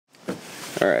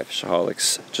Alright,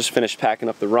 Fishaholics, just finished packing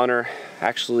up the runner.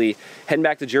 Actually heading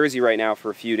back to Jersey right now for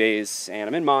a few days, and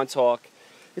I'm in Montauk.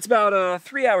 It's about a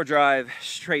 3-hour drive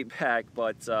straight back,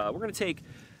 but we're going to take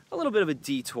a little bit of a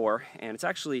detour, and it's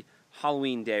actually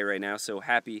Halloween day right now, so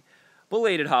happy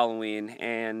belated Halloween.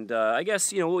 And I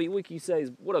guess, you know, what we can say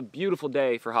is what a beautiful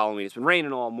day for Halloween. It's been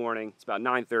raining all morning. It's about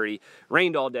 9:30.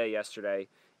 Rained all day yesterday,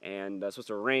 and it's supposed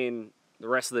to rain the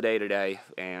rest of the day today.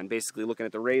 And basically looking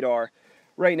at the radar,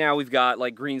 right now we've got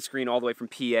like green screen all the way from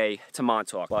PA to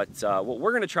Montauk. But what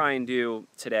we're going to try and do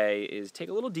today is take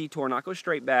a little detour, not go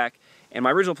straight back. And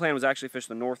my original plan was actually fish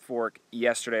the North Fork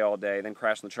yesterday all day, then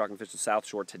crash in the truck and fish the South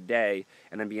Shore today,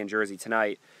 and then be in Jersey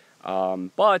tonight.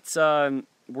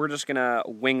 We're just going to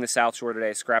wing the South Shore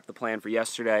today, scrap the plan for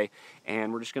yesterday,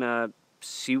 and we're just going to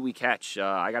see what we catch.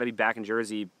 I got to be back in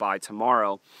Jersey by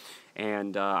tomorrow.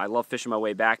 And I love fishing my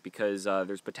way back because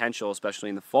there's potential, especially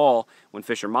in the fall, when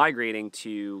fish are migrating,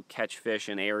 to catch fish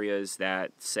in areas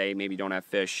that, say, maybe don't have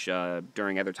fish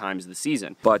during other times of the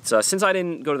season. But since I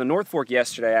didn't go to the North Fork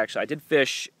yesterday, actually, I did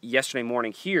fish yesterday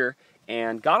morning here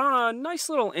and got on a nice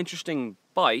little interesting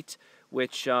bite,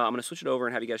 which I'm going to switch it over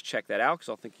and have you guys check that out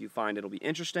because I think you find it'll be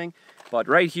interesting. But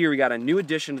right here, we got a new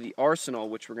addition to the arsenal,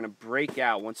 which we're going to break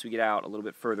out once we get out a little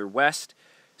bit further west.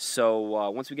 So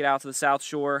once we get out to the South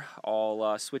Shore,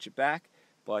 I'll switch it back,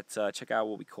 but check out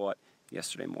what we caught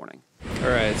yesterday morning. All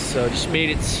right, so just made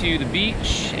it to the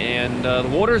beach, and the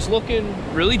water's looking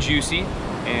really juicy,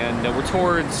 and we're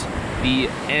towards the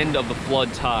end of the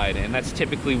flood tide, and that's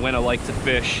typically when I like to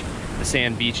fish the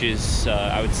sand beaches,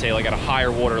 I would say like at a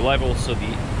higher water level, so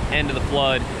the end of the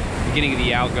flood, beginning of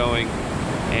the outgoing,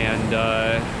 and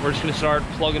we're just gonna start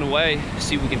plugging away,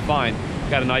 see what we can find.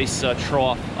 Got a nice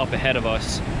trough up ahead of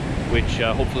us, which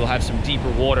hopefully will have some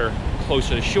deeper water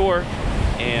closer to shore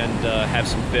and have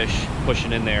some fish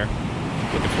pushing in there,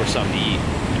 looking for something to eat.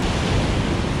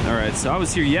 All right, so I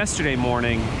was here yesterday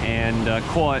morning and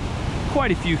caught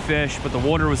quite a few fish, but the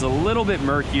water was a little bit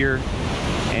murkier.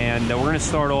 And we're gonna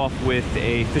start off with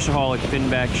a Fishaholic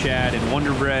finback shad in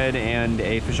Wonder Bread and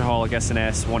a Fishaholic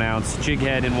SNS 1 ounce jig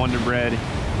head in Wonder Bread.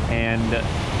 And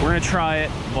we're gonna try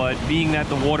it, but being that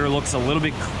the water looks a little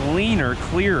bit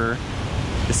clearer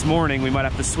this morning, we might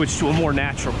have to switch to a more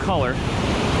natural color,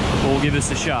 but we'll give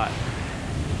this a shot.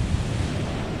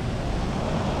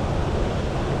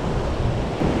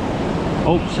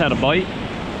 Oh, just had a bite.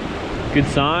 Good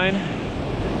sign.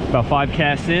 About 5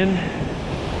 casts in.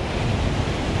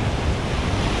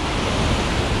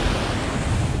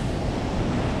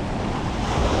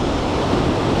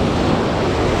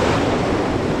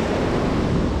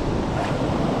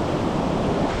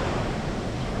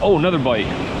 Oh, another bite.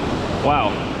 Wow.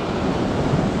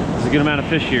 There's a good amount of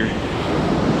fish here.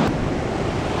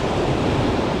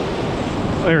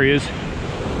 There he is.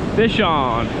 Fish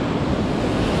on.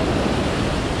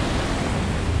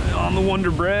 On the Wonder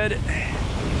Bread.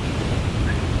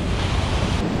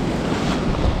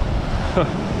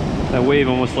 That wave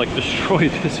almost like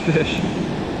destroyed this fish.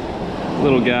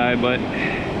 Little guy, but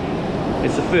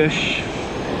it's a fish.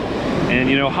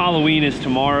 And you know, Halloween is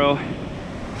tomorrow.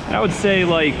 I would say,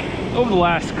 like, over the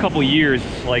last couple years,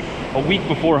 like a week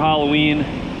before Halloween,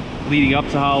 leading up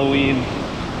to Halloween,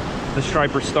 the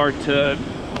stripers start to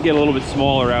get a little bit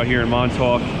smaller out here in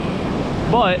Montauk.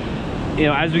 But, you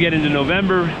know, as we get into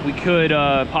November, we could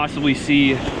possibly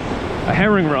see a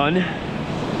herring run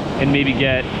and maybe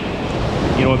get,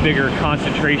 you know, a bigger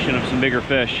concentration of some bigger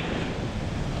fish.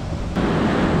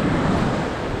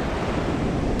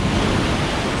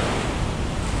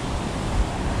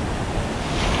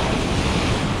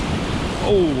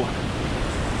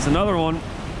 Oh, it's another one.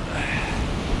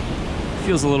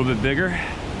 Feels a little bit bigger.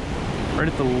 Right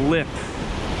at the lip.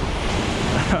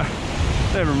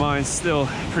 Never mind, still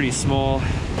pretty small.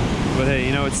 But hey,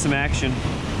 you know, it's some action.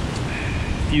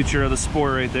 Future of the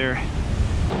sport right there.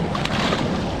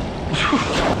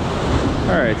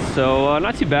 All right, so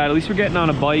not too bad. At least we're getting on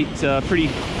a bite pretty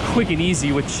quick and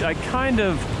easy, which I kind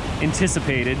of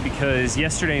anticipated because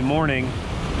yesterday morning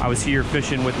I was here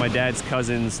fishing with my dad's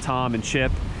cousins, Tom and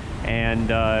Chip, and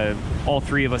all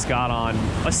three of us got on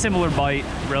a similar bite,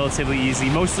 relatively easy,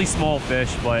 mostly small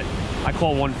fish, but I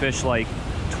caught one fish like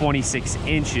 26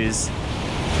 inches,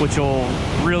 which will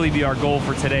really be our goal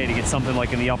for today, to get something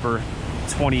like in the upper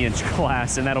 20-inch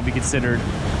class, and that'll be considered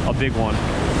a big one.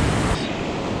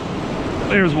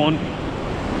 There's one.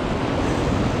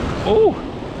 Oh!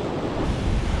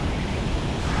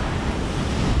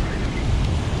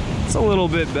 It's a little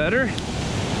bit better.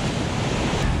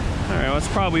 All right, well, it's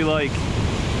probably like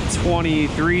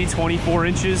 23, 24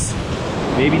 inches,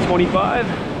 maybe 25.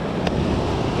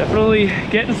 Definitely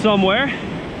getting somewhere.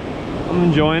 I'm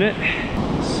enjoying it.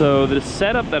 So the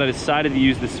setup that I decided to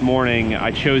use this morning,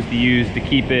 I chose to use to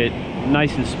keep it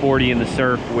nice and sporty in the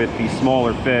surf with the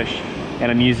smaller fish.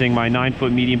 And I'm using my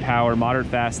 9-foot medium power, moderate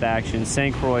fast action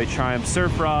St. Croix Triumph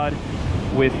surf rod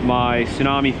with my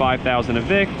Tsunami 5000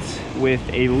 Evict with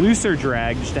a looser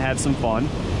drag just to have some fun.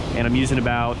 And I'm using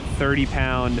about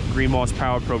 30-pound Green Moss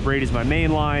Power Pro braid as my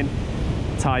main line,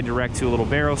 tied direct to a little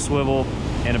barrel swivel,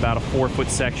 and about a 4-foot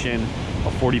section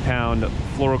of 40-pound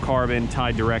fluorocarbon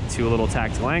tied direct to a little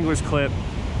tactical angler's clip.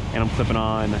 And I'm clipping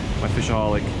on my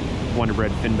Fishaholic Wonderbred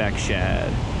finback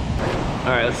shad.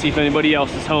 All right, let's see if anybody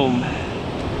else is home.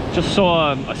 Just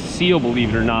saw a seal,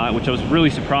 believe it or not, which I was really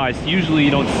surprised. Usually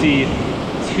you don't see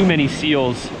too many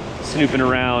seals snooping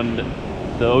around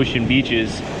the ocean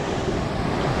beaches,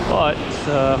 but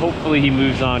hopefully he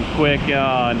moves on quick.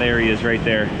 And there he is right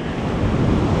there.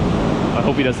 I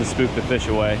hope he doesn't spook the fish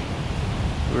away.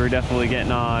 We were definitely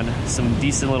getting on some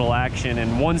decent little action,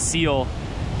 and one seal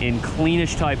in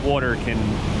cleanish type water can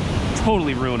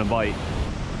totally ruin a bite.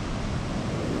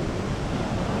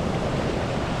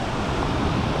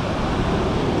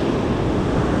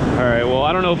 All right, well,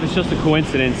 I don't know if it's just a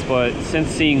coincidence, but since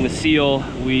seeing the seal,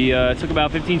 we took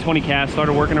about 15-20 casts,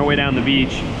 started working our way down the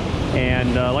beach,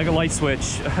 and like a light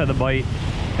switch, the bite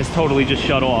has totally just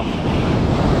shut off.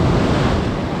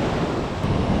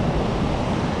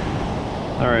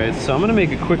 All right, so I'm gonna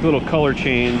make a quick little color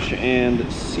change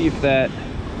and see if that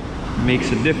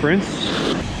makes a difference.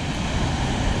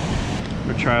 I'm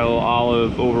gonna try a little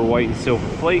olive over white and silver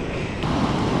flake.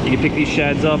 You can pick these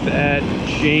shads up at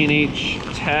J&H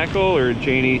Tackle or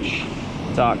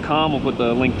jnh.com. We'll put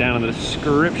the link down in the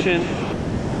description.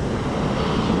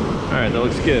 All right, that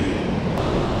looks good.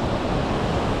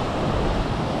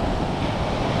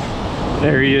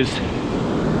 There he is.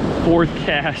 4th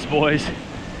cast, boys.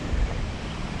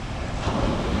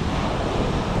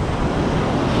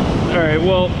 All right,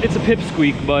 well, it's a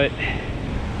pipsqueak, but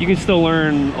you can still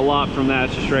learn a lot from that.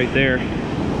 It's just right there.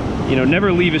 You know,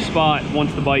 never leave a spot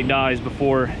once the bite dies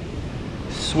before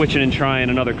switching and trying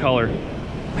another color.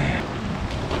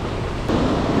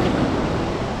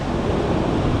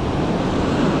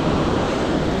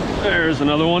 There's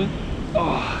another one.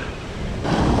 Oh.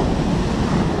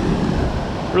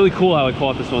 Really cool how I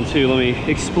caught this one too. Let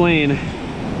me explain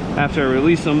after I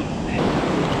release them.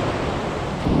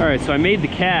 All right, so I made the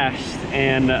cast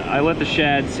and I let the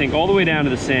shad sink all the way down to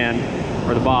the sand,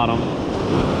 or the bottom.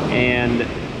 And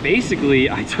basically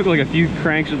I took like a few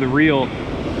cranks with the reel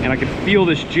and I could feel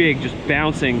this jig just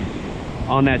bouncing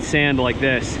on that sand like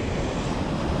this.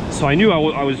 So I knew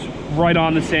I was right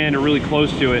on the sand or really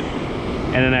close to it.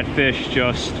 And then that fish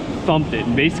just thumped it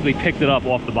and basically picked it up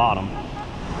off the bottom.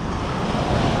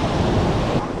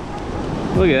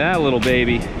 Look at that little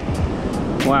baby.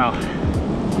 Wow.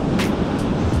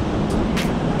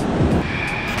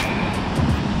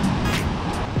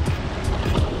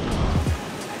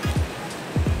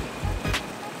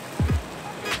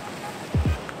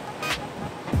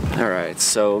 All right,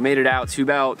 so made it out to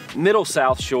about middle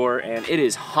South Shore, and it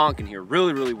is honking here.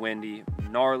 Really, really windy,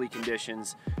 gnarly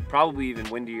conditions, probably even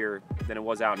windier than it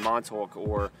was out in Montauk,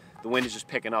 or the wind is just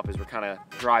picking up as we're kind of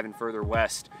driving further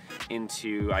west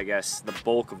into, I guess, the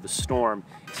bulk of the storm.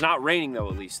 It's not raining though,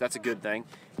 at least. That's a good thing.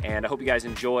 And I hope you guys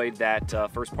enjoyed that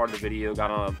first part of the video. Got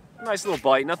on a nice little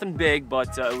bite, nothing big,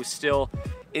 but it was still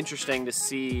interesting to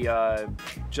see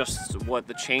just what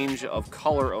the change of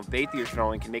color of bait that you're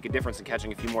throwing can make a difference in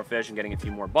catching a few more fish and getting a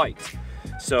few more bites.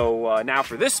 So now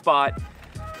for this spot,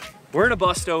 we're gonna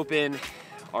bust open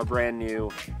our brand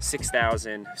new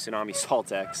 6000 Tsunami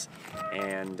Saltx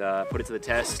and put it to the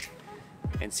test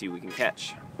and see what we can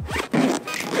catch.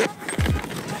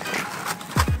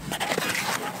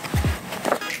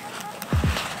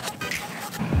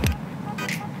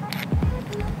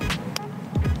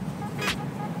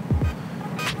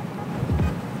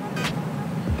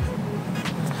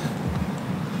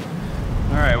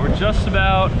 We're just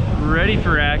about ready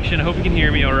for action. I hope you can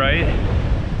hear me all right.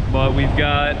 But we've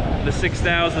got the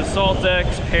 6000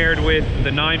 Saltx paired with the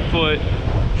 9-foot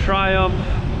Triumph,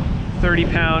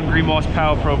 30-pound Green Moss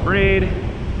Power Pro braid,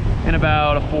 and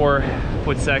about a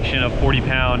 4-foot section of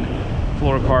 40-pound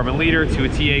fluorocarbon leader to a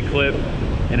TA clip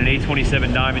and an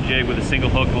 827 diamond jig with a single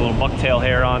hook and a little bucktail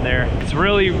hair on there. It's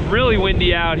really, really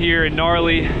windy out here and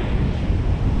gnarly.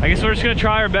 I guess we're just gonna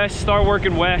try our best to start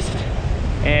working west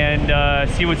and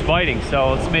see what's biting.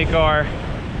 So let's make our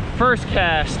first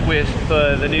cast with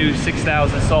the new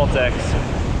 6000 Saltx.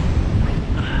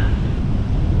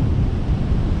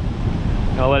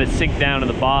 I'll let it sink down to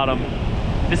the bottom.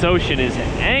 This ocean is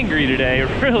angry today,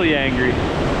 really angry.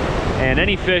 And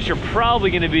any fish are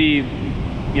probably gonna be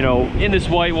you know, in this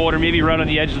white water, maybe right on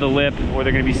the edge of the lip, or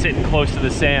they're gonna be sitting close to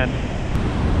the sand.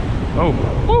 Oh,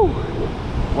 woo!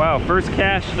 Wow, first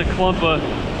cast the clump of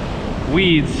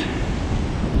weeds.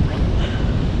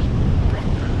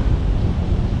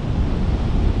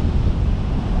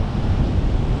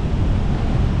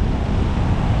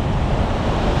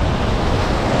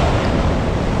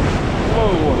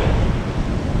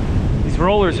 Whoa! These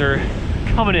rollers are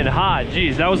coming in hot.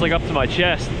 Geez, that was like up to my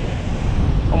chest.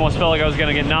 Almost felt like I was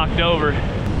gonna get knocked over.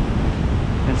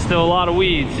 And still a lot of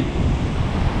weeds.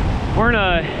 We're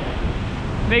gonna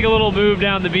make a little move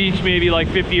down the beach, maybe like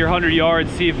 50 or 100 yards,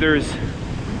 see if there's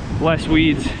less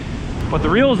weeds. But the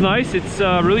reel is nice. It's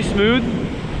really smooth,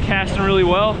 casting really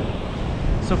well.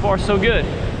 So far, so good.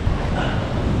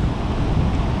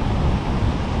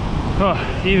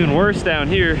 Oh, even worse down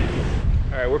here.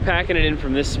 All right, we're packing it in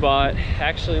from this spot.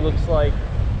 Actually looks like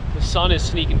the sun is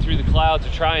sneaking through the clouds, or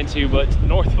trying to, but to the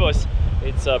north of us,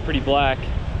 it's pretty black.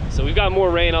 So we've got more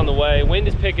rain on the way. Wind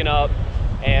is picking up,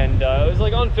 and it was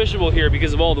like unfishable here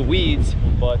because of all the weeds,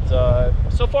 but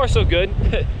so far so good.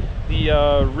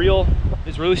 The reel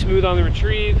is really smooth on the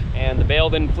retrieve, and the bail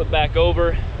didn't flip back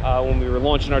over when we were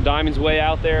launching our Diamonds way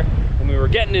out there. And we were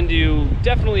getting into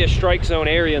definitely a strike zone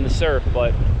area in the surf,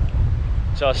 but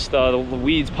just the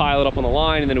weeds pile it up on the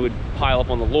line, and then it would pile up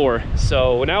on the lure.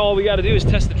 So now all we got to do is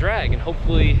test the drag, and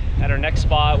hopefully at our next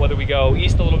spot, whether we go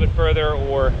east a little bit further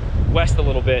or west a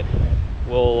little bit,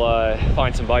 we'll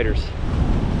find some biters.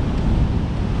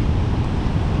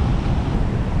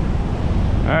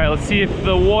 All right, let's see if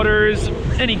the water's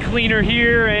any cleaner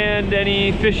here and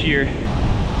any fishier.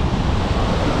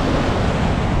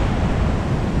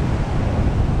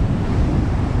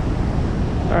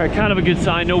 All right, kind of a good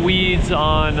sign. No weeds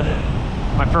on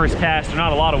my first cast, or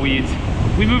not a lot of weeds.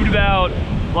 We moved about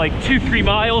like 2-3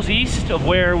 miles east of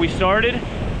where we started.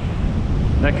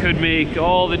 That could make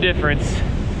all the difference.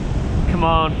 Come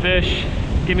on, fish,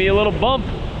 give me a little bump.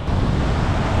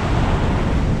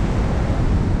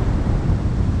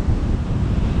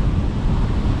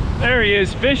 There he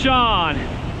is, fish on.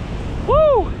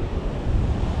 Woo!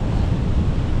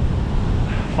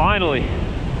 Finally.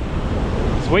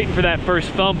 Just waiting for that first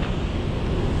thump.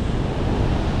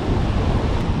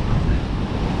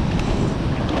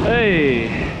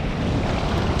 Hey,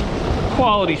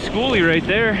 quality schoolie right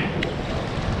there.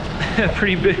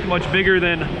 Pretty big, much bigger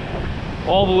than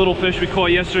all the little fish we caught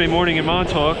yesterday morning in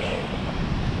Montauk.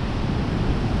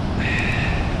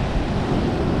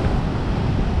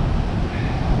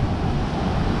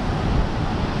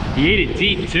 He ate it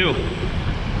deep too,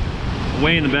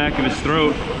 way in the back of his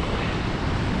throat.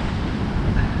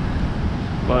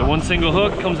 But one single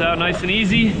hook comes out nice and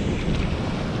easy.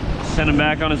 Send him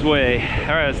back on his way.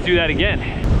 All right, let's do that again.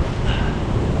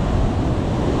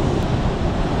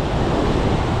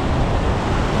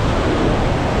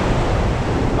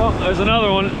 Oh, there's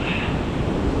another one.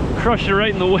 Crushed it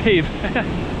right in the wave.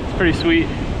 It's pretty sweet.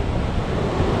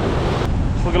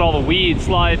 Just look at all the weeds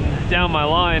sliding down my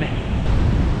line.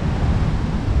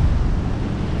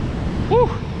 Woo!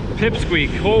 Pipsqueak,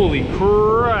 holy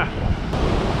crap.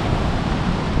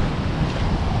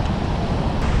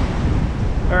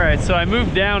 All right, so I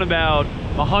moved down about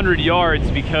 100 yards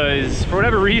because for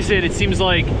whatever reason, it seems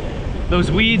like those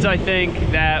weeds, I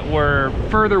think, that were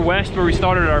further west where we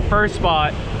started at our first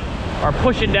spot are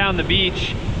pushing down the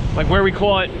beach. Like where we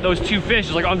caught those 2 fish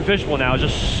is like unfishable now,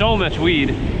 just so much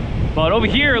weed. But over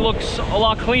here it looks a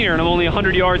lot cleaner, and I'm only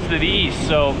 100 yards to the east,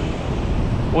 so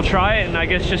we'll try it, and I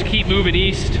guess just keep moving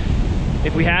east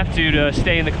if we have to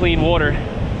stay in the clean water.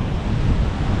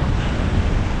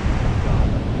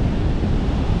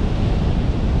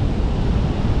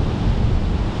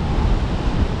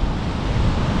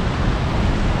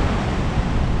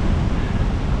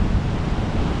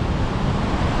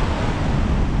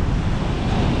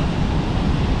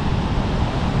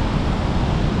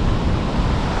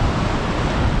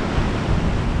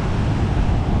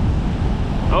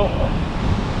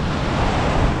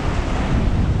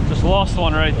 Lost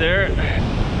one right there. There's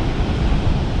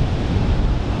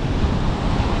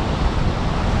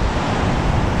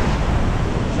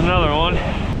another one.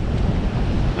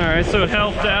 All right, so it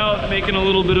helped out making a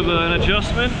little bit of an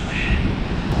adjustment.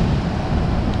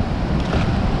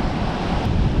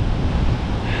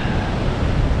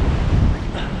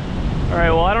 All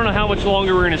right, well, I don't know how much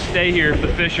longer we're gonna stay here if the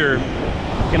fish are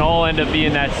gonna all end up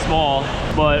being that small,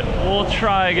 but we'll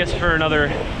try, I guess, for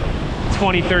another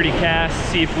 20-30 casts,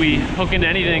 see if we hook into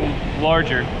anything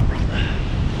larger.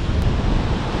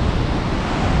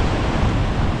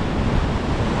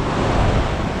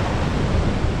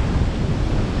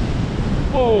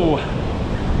 Whoa,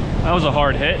 that was a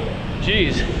hard hit.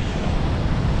 Jeez.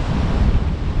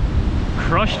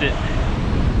 crushed it.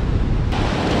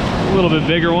 A little bit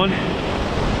bigger one.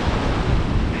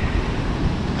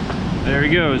 There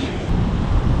he goes.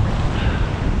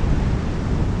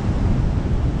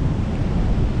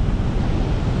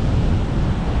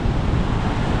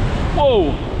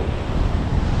 Whoa!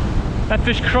 That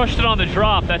fish crushed it on the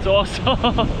drop. That's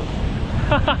awesome.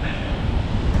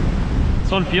 This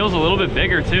one feels a little bit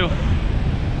bigger too.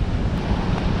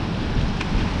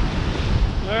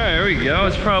 All right, there we go.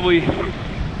 It's probably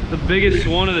the biggest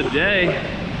one of the day.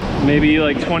 Maybe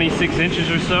like 26 inches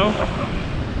or so.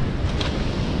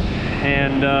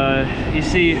 And you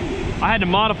see, I had to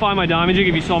modify my diamond jig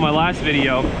if you saw my last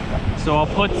video. So I'll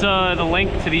put the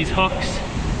link to these hooks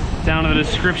down in the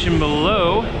description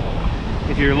below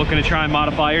if you're looking to try and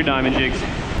modify your diamond jigs.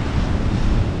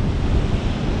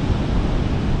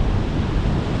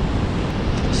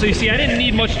 So you see, I didn't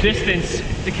need much distance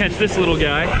to catch this little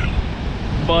guy,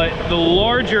 but the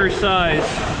larger size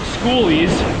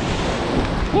schoolies,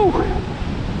 whew,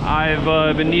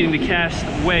 I've been needing to cast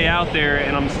way out there,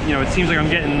 and it seems like I'm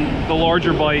getting the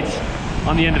larger bites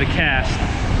on the end of the cast.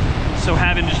 So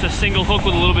having just a single hook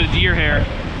with a little bit of deer hair,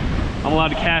 I'm allowed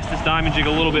to cast this diamond jig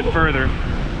a little bit further.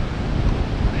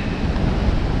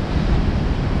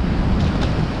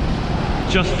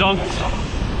 Just dunked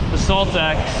the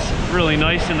Saltx really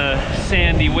nice in a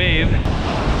sandy wave.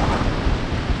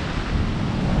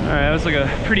 All right, that was like a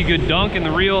pretty good dunk, and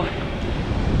the reel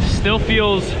still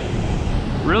feels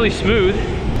really smooth.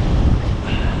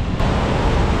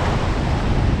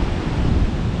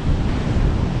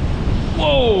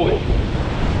 Whoa,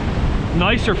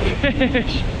 nicer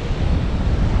fish.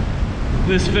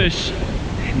 This fish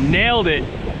nailed it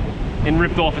and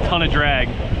ripped off a ton of drag.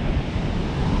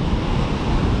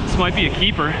 This might be a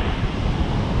keeper,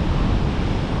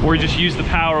 or just use the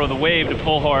power of the wave to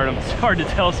pull hard. It's hard to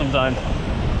tell sometimes.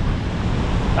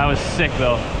 That was sick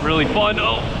though, really fun.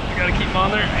 Oh, I gotta keep him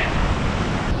on there.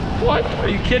 What, are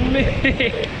you kidding me?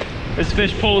 This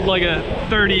fish pulled like a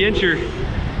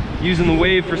 30-incher using the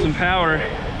wave for some power.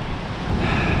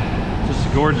 Just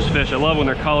a gorgeous fish. I love when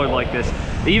they're colored like this.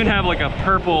 They even have like a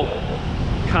purple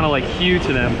kind of like hue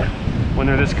to them when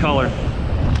they're this color.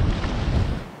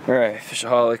 All right,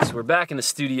 Fishaholics, we're back in the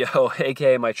studio,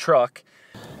 aka my truck.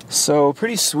 So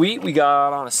pretty sweet. We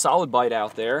got on a solid bite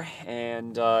out there,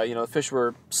 and the fish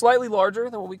were slightly larger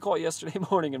than what we caught yesterday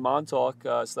morning in Montauk.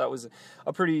 So that was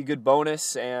a pretty good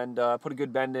bonus, and put a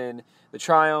good bend in the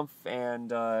Triumph,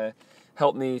 and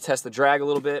helped me test the drag a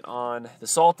little bit on the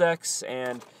Saltx.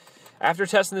 And after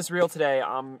testing this reel today,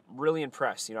 I'm really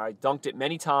impressed. I dunked it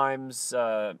many times,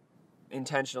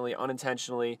 intentionally,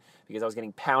 unintentionally, because I was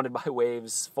getting pounded by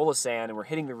waves full of sand, and we're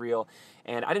hitting the reel,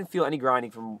 and I didn't feel any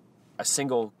grinding from a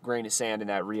single grain of sand in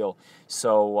that reel.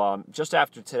 So just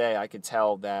after today, I could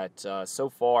tell that so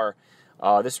far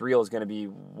this reel is going to be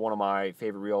one of my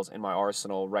favorite reels in my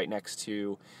arsenal, right next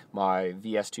to my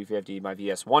VS250, my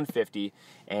VS150,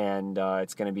 and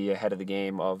it's going to be ahead of the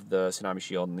game of the Tsunami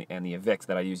Shield and the Evict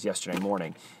that I used yesterday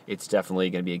morning. It's definitely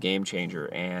going to be a game changer,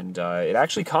 and it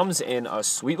actually comes in a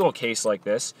sweet little case like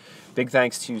this. Big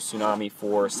thanks to Tsunami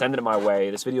for sending it my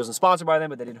way. This video isn't sponsored by them,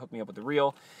 but they did hook me up with the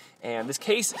reel. And this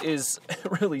case is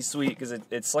really sweet because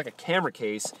it's like a camera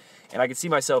case, and I can see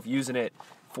myself using it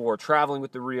for traveling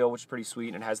with the reel, which is pretty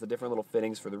sweet, and it has the different little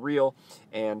fittings for the reel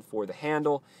and for the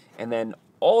handle. And then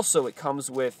also it comes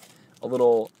with a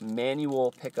little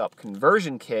manual pickup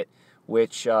conversion kit,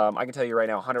 which I can tell you right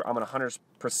now, I'm 100%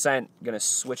 going to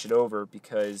switch it over,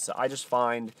 because I just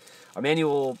find a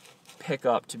manual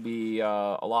pickup to be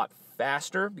a lot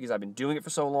faster, because I've been doing it for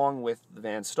so long with the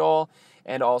Van Stall,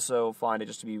 and also find it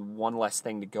just to be one less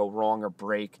thing to go wrong or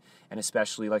break. And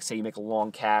especially, like, say you make a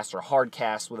long cast or a hard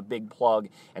cast with a big plug,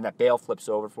 and that bail flips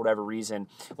over for whatever reason,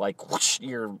 like, whoosh,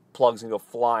 your plug's gonna go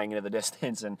flying into the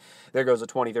distance, and there goes a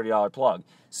 $20, $30 plug.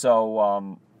 So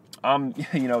I'm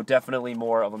definitely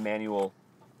more of a manual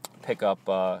pickup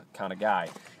kind of guy.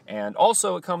 And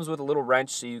also it comes with a little wrench,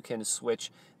 so you can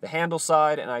switch the handle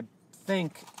side, and I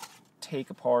think take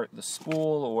apart the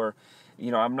spool, or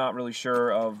I'm not really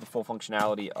sure of the full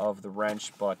functionality of the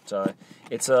wrench, but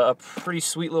it's a pretty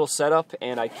sweet little setup,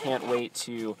 and I can't wait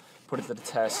to put it to the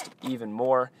test even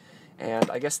more. And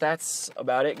I guess that's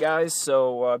about it, guys.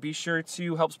 So be sure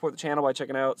to help support the channel by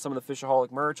checking out some of the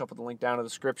Fishaholic merch. I'll put the link down in the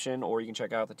description, or you can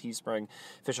check out the Teespring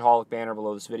Fishaholic banner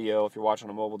below this video if you're watching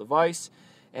on a mobile device.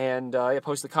 And yeah,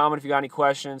 post a comment if you got any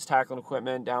questions, tackling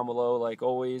equipment down below like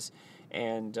always.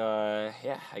 And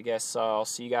yeah, I guess I'll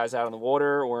see you guys out on the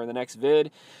water or in the next vid.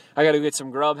 I gotta go get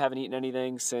some grub. Haven't eaten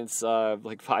anything since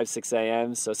like 5, 6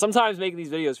 a.m. So sometimes making these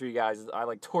videos for you guys, I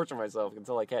like torture myself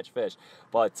until I catch fish.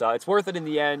 But it's worth it in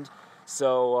the end.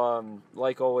 So,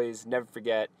 like always, never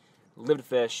forget, live to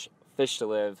fish, fish to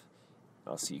live.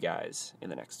 I'll see you guys in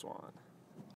the next one.